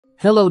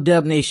Hello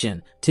Dub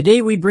Nation.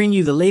 Today we bring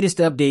you the latest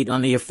update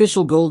on the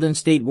official Golden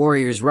State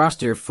Warriors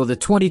roster for the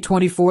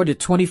 2024-25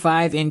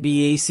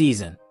 NBA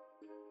season.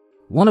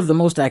 One of the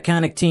most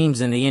iconic teams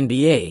in the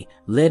NBA,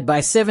 led by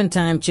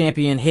seven-time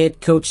champion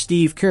head coach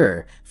Steve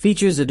Kerr,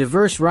 features a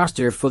diverse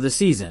roster for the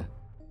season.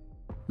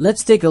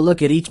 Let's take a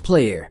look at each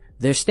player,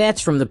 their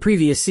stats from the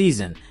previous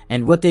season,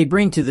 and what they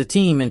bring to the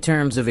team in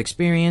terms of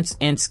experience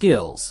and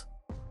skills.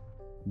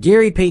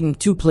 Gary Payton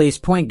II plays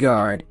point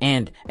guard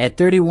and, at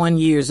 31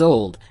 years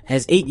old,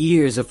 has 8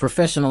 years of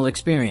professional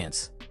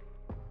experience.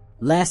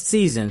 Last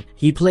season,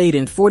 he played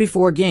in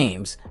 44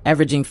 games,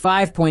 averaging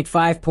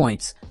 5.5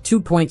 points,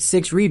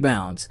 2.6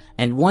 rebounds,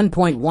 and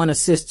 1.1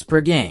 assists per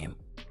game.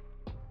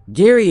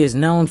 Gary is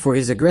known for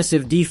his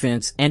aggressive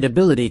defense and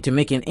ability to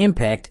make an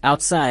impact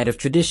outside of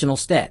traditional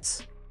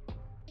stats.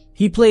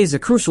 He plays a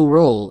crucial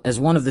role as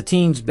one of the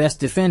team's best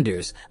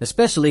defenders,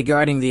 especially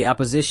guarding the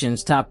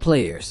opposition's top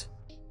players.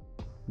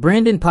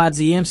 Brandon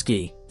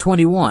Podziemski,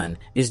 21,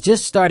 is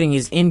just starting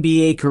his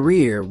NBA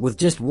career with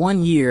just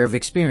 1 year of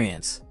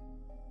experience.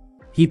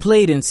 He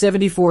played in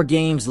 74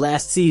 games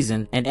last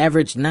season and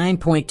averaged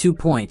 9.2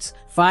 points,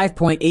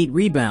 5.8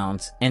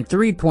 rebounds, and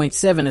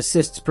 3.7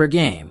 assists per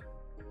game.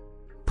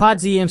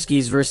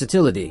 Podziemski's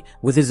versatility,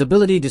 with his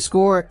ability to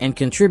score and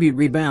contribute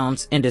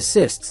rebounds and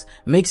assists,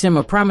 makes him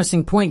a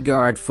promising point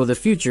guard for the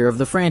future of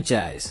the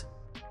franchise.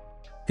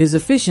 His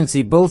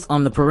efficiency both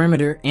on the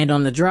perimeter and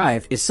on the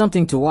drive is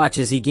something to watch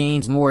as he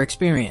gains more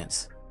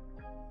experience.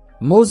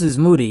 Moses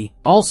Moody,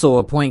 also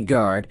a point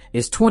guard,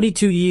 is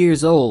 22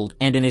 years old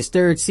and in his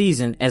third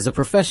season as a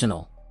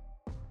professional.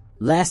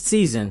 Last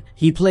season,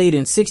 he played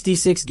in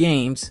 66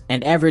 games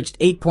and averaged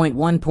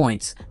 8.1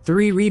 points,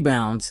 3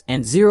 rebounds,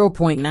 and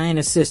 0.9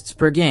 assists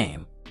per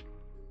game.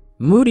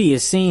 Moody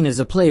is seen as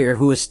a player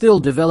who is still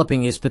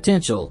developing his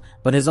potential,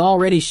 but has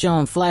already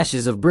shown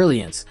flashes of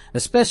brilliance,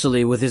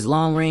 especially with his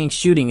long-range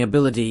shooting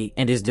ability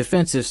and his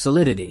defensive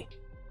solidity.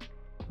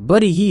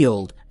 Buddy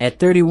Hield, at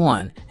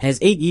 31, has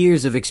 8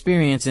 years of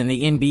experience in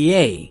the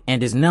NBA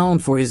and is known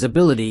for his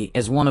ability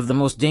as one of the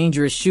most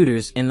dangerous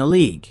shooters in the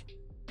league.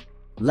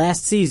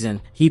 Last season,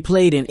 he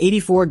played in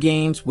 84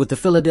 games with the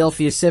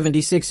Philadelphia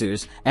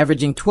 76ers,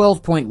 averaging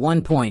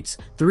 12.1 points,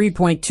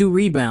 3.2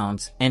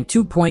 rebounds, and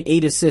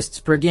 2.8 assists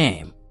per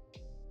game.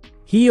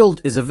 Hield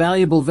is a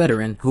valuable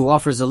veteran who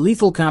offers a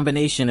lethal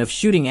combination of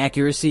shooting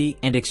accuracy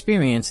and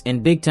experience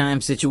in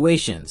big-time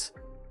situations.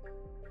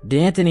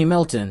 De'Anthony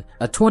Melton,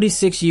 a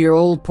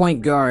 26-year-old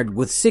point guard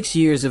with 6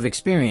 years of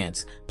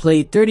experience,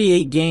 played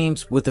 38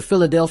 games with the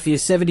Philadelphia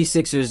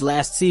 76ers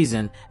last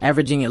season,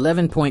 averaging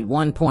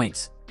 11.1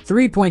 points,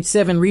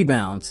 3.7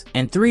 rebounds,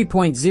 and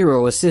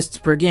 3.0 assists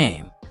per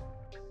game.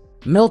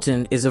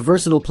 Melton is a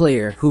versatile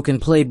player who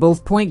can play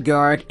both point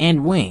guard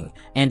and wing,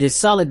 and his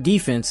solid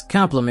defense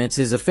complements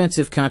his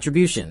offensive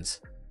contributions.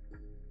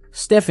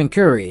 Stephen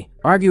Curry,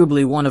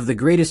 arguably one of the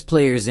greatest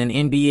players in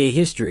NBA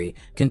history,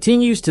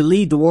 continues to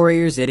lead the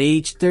Warriors at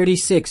age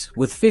 36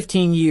 with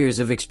 15 years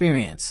of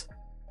experience.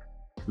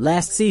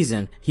 Last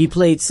season, he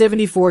played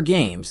 74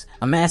 games,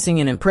 amassing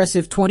an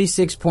impressive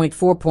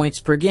 26.4 points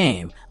per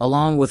game,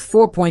 along with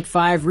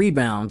 4.5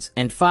 rebounds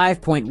and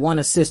 5.1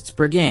 assists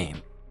per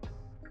game.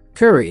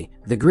 Curry,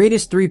 the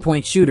greatest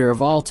three-point shooter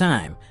of all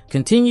time,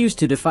 continues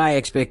to defy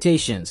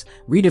expectations,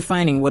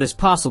 redefining what is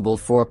possible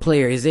for a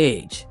player his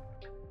age.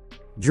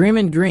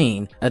 Draymond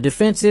Green, a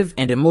defensive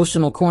and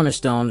emotional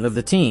cornerstone of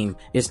the team,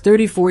 is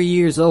 34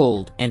 years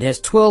old and has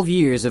 12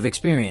 years of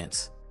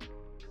experience.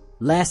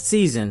 Last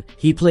season,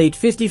 he played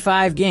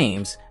 55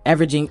 games,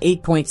 averaging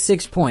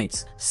 8.6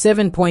 points,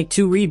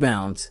 7.2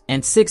 rebounds,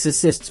 and 6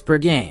 assists per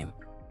game.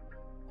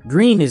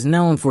 Green is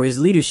known for his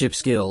leadership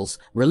skills,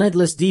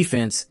 relentless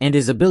defense, and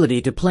his ability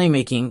to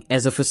playmaking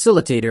as a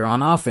facilitator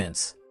on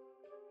offense.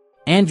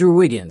 Andrew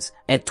Wiggins,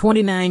 at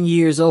 29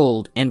 years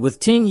old and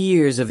with 10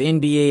 years of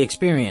NBA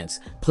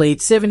experience,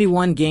 played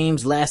 71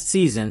 games last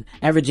season,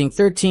 averaging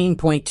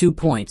 13.2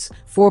 points,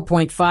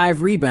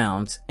 4.5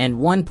 rebounds, and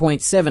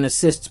 1.7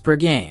 assists per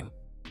game.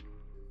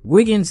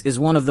 Wiggins is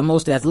one of the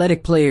most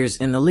athletic players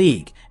in the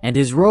league, and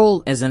his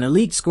role as an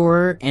elite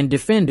scorer and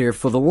defender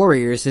for the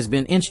Warriors has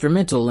been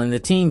instrumental in the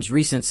team's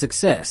recent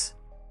success.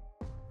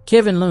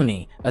 Kevin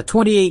Looney, a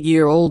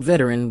 28-year-old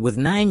veteran with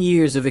 9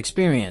 years of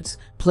experience,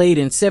 played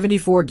in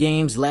 74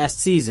 games last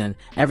season,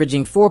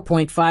 averaging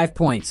 4.5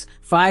 points,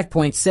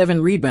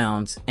 5.7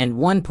 rebounds, and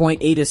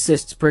 1.8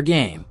 assists per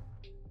game.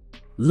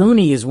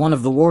 Looney is one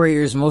of the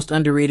Warriors' most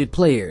underrated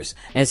players,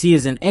 as he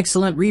is an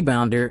excellent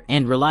rebounder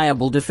and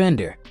reliable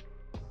defender.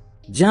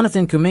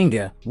 Jonathan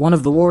Kuminga, one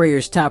of the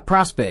Warriors' top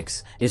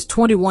prospects, is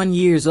 21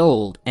 years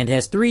old and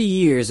has 3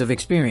 years of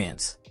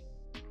experience.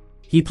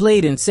 He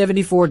played in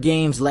 74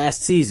 games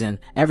last season,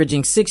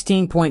 averaging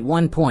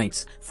 16.1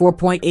 points,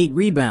 4.8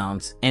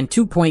 rebounds, and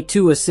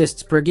 2.2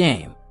 assists per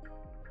game.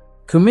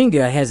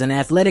 Kuminga has an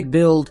athletic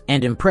build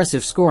and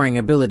impressive scoring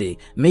ability,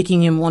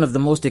 making him one of the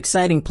most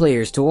exciting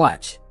players to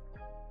watch.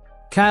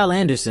 Kyle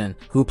Anderson,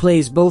 who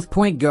plays both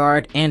point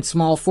guard and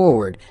small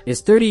forward,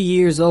 is 30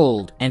 years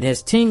old and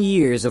has 10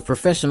 years of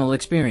professional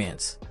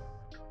experience.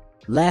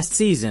 Last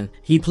season,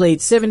 he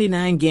played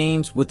 79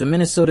 games with the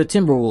Minnesota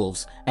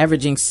Timberwolves,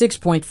 averaging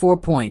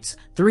 6.4 points,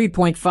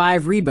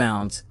 3.5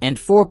 rebounds, and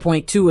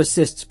 4.2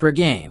 assists per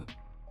game.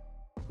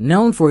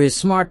 Known for his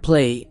smart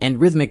play and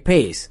rhythmic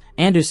pace,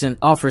 Anderson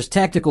offers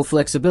tactical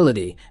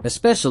flexibility,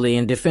 especially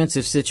in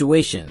defensive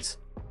situations.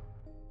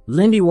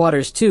 Lindy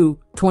Waters,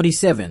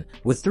 27,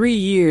 with 3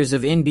 years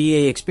of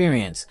NBA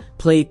experience,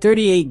 played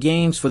 38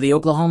 games for the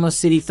Oklahoma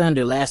City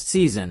Thunder last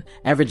season,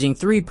 averaging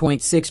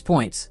 3.6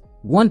 points,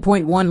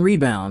 1.1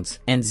 rebounds,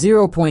 and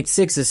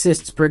 0.6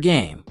 assists per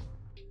game.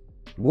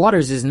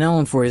 Waters is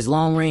known for his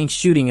long-range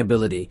shooting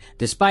ability,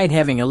 despite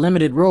having a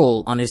limited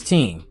role on his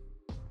team.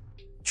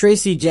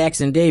 Tracy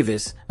Jackson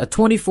Davis, a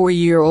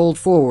 24-year-old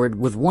forward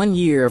with 1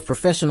 year of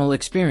professional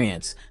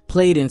experience,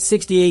 played in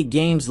 68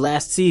 games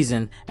last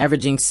season,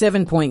 averaging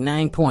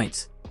 7.9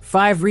 points,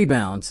 5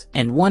 rebounds,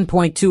 and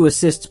 1.2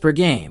 assists per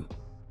game.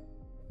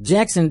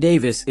 Jackson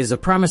Davis is a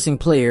promising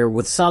player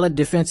with solid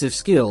defensive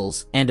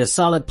skills and a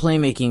solid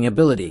playmaking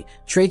ability,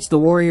 traits the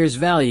Warriors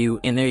value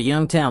in their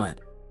young talent.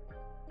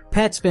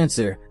 Pat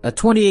Spencer, a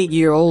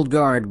 28-year-old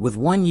guard with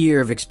 1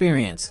 year of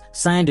experience,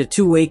 signed a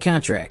 2-way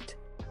contract.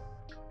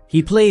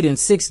 He played in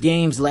 6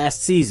 games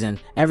last season,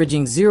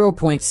 averaging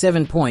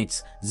 0.7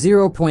 points,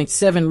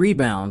 0.7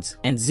 rebounds,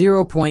 and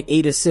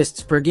 0.8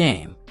 assists per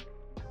game.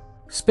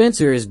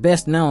 Spencer is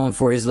best known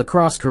for his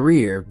lacrosse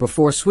career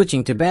before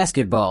switching to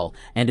basketball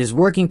and is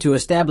working to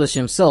establish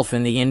himself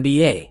in the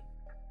NBA.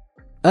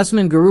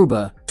 Usman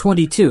Garuba,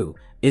 22,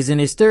 is in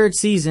his 3rd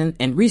season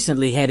and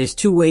recently had his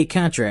 2-way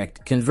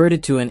contract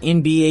converted to an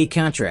NBA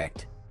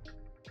contract.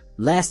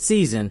 Last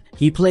season,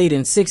 he played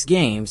in 6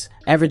 games,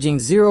 averaging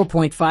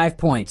 0.5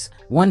 points,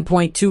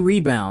 1.2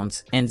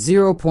 rebounds, and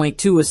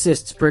 0.2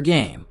 assists per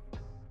game.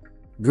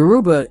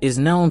 Garuba is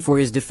known for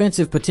his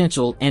defensive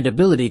potential and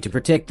ability to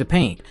protect the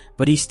paint,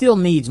 but he still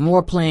needs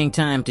more playing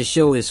time to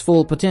show his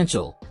full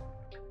potential.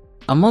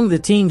 Among the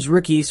team's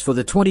rookies for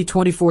the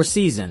 2024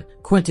 season,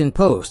 Quinten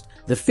Post,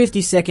 the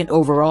 52nd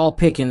overall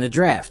pick in the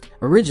draft,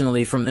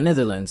 originally from the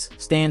Netherlands,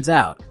 stands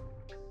out.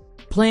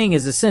 Playing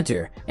as a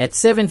center, at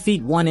 7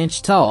 feet 1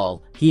 inch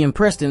tall, he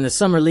impressed in the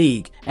Summer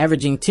League,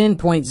 averaging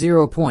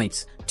 10.0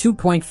 points,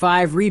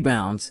 2.5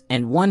 rebounds,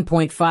 and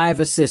 1.5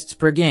 assists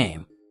per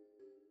game.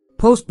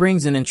 Post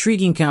brings an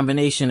intriguing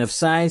combination of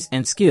size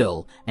and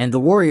skill, and the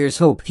Warriors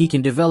hope he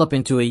can develop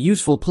into a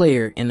useful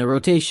player in the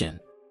rotation.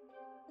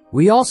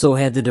 We also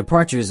had the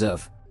departures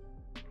of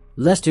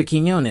Lester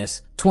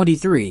Quinones,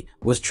 23,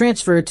 was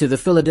transferred to the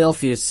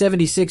Philadelphia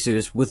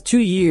 76ers with 2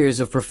 years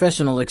of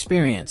professional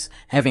experience,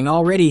 having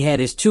already had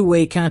his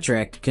 2-way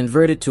contract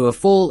converted to a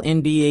full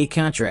NBA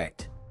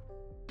contract.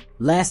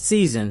 Last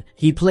season,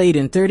 he played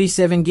in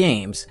 37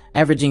 games,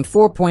 averaging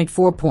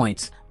 4.4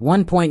 points,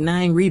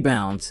 1.9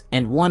 rebounds,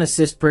 and 1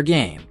 assist per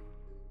game.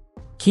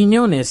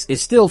 Quinones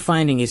is still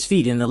finding his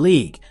feet in the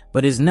league,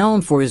 but is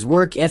known for his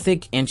work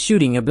ethic and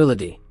shooting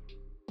ability.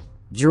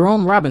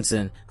 Jerome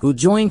Robinson, who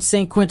joined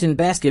St. Quentin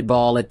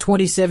basketball at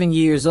 27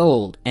 years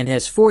old and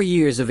has 4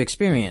 years of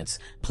experience,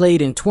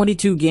 played in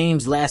 22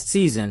 games last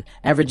season,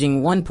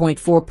 averaging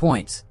 1.4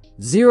 points,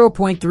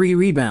 0.3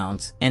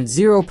 rebounds, and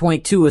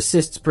 0.2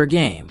 assists per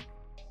game.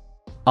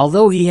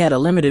 Although he had a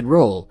limited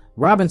role,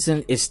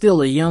 Robinson is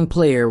still a young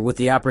player with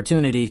the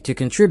opportunity to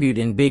contribute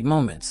in big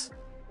moments.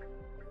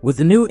 With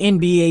the new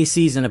NBA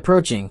season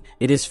approaching,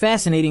 it is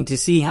fascinating to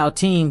see how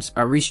teams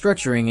are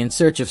restructuring in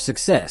search of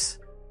success.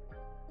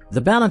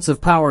 The balance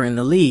of power in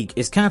the league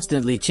is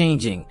constantly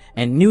changing,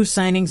 and new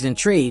signings and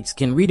trades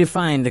can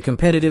redefine the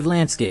competitive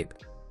landscape.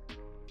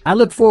 I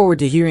look forward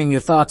to hearing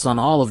your thoughts on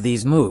all of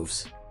these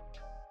moves.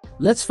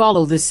 Let's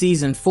follow this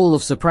season full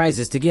of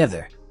surprises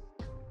together.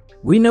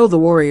 We know the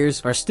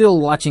Warriors are still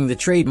watching the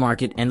trade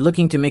market and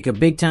looking to make a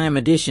big-time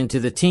addition to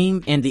the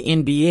team and the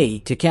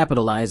NBA to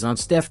capitalize on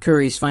Steph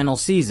Curry's final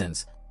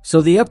seasons, so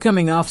the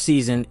upcoming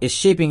offseason is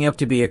shaping up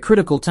to be a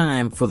critical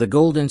time for the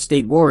Golden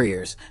State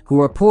Warriors,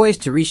 who are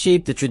poised to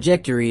reshape the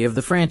trajectory of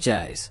the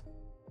franchise.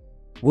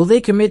 Will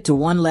they commit to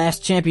one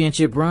last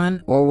championship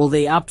run, or will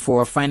they opt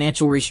for a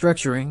financial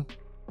restructuring?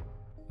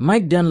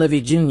 Mike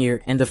Dunleavy Jr.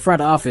 and the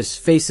front office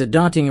face a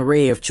daunting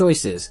array of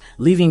choices,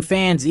 leaving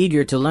fans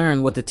eager to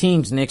learn what the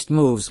team's next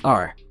moves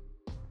are.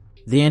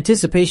 The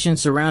anticipation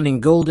surrounding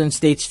Golden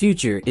State's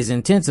future is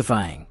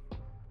intensifying.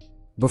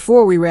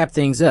 Before we wrap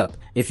things up,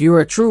 if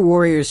you're a true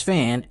Warriors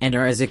fan and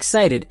are as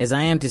excited as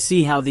I am to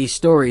see how these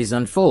stories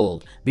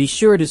unfold, be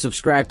sure to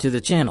subscribe to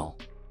the channel.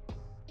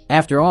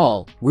 After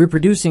all, we're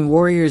producing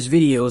Warriors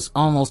videos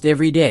almost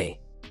every day.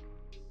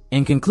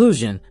 In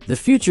conclusion, the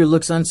future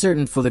looks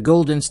uncertain for the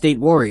Golden State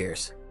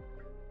Warriors.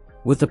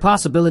 With the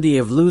possibility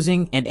of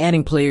losing and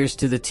adding players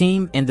to the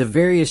team and the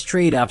various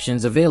trade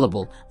options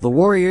available, the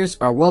Warriors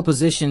are well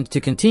positioned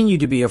to continue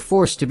to be a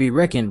force to be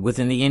reckoned with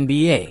in the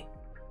NBA.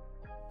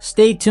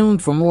 Stay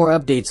tuned for more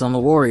updates on the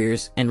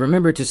Warriors, and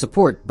remember to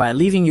support by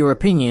leaving your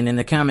opinion in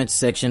the comments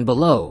section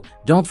below.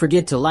 Don't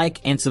forget to like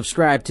and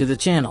subscribe to the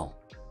channel.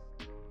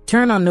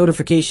 Turn on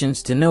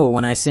notifications to know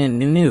when I send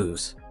new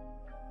news.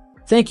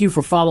 Thank you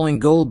for following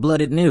Gold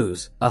Blooded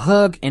News. A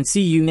hug and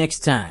see you next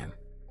time.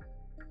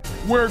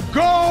 We're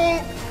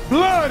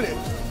gold-blooded.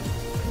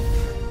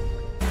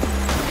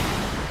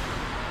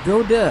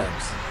 Go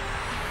Dubs!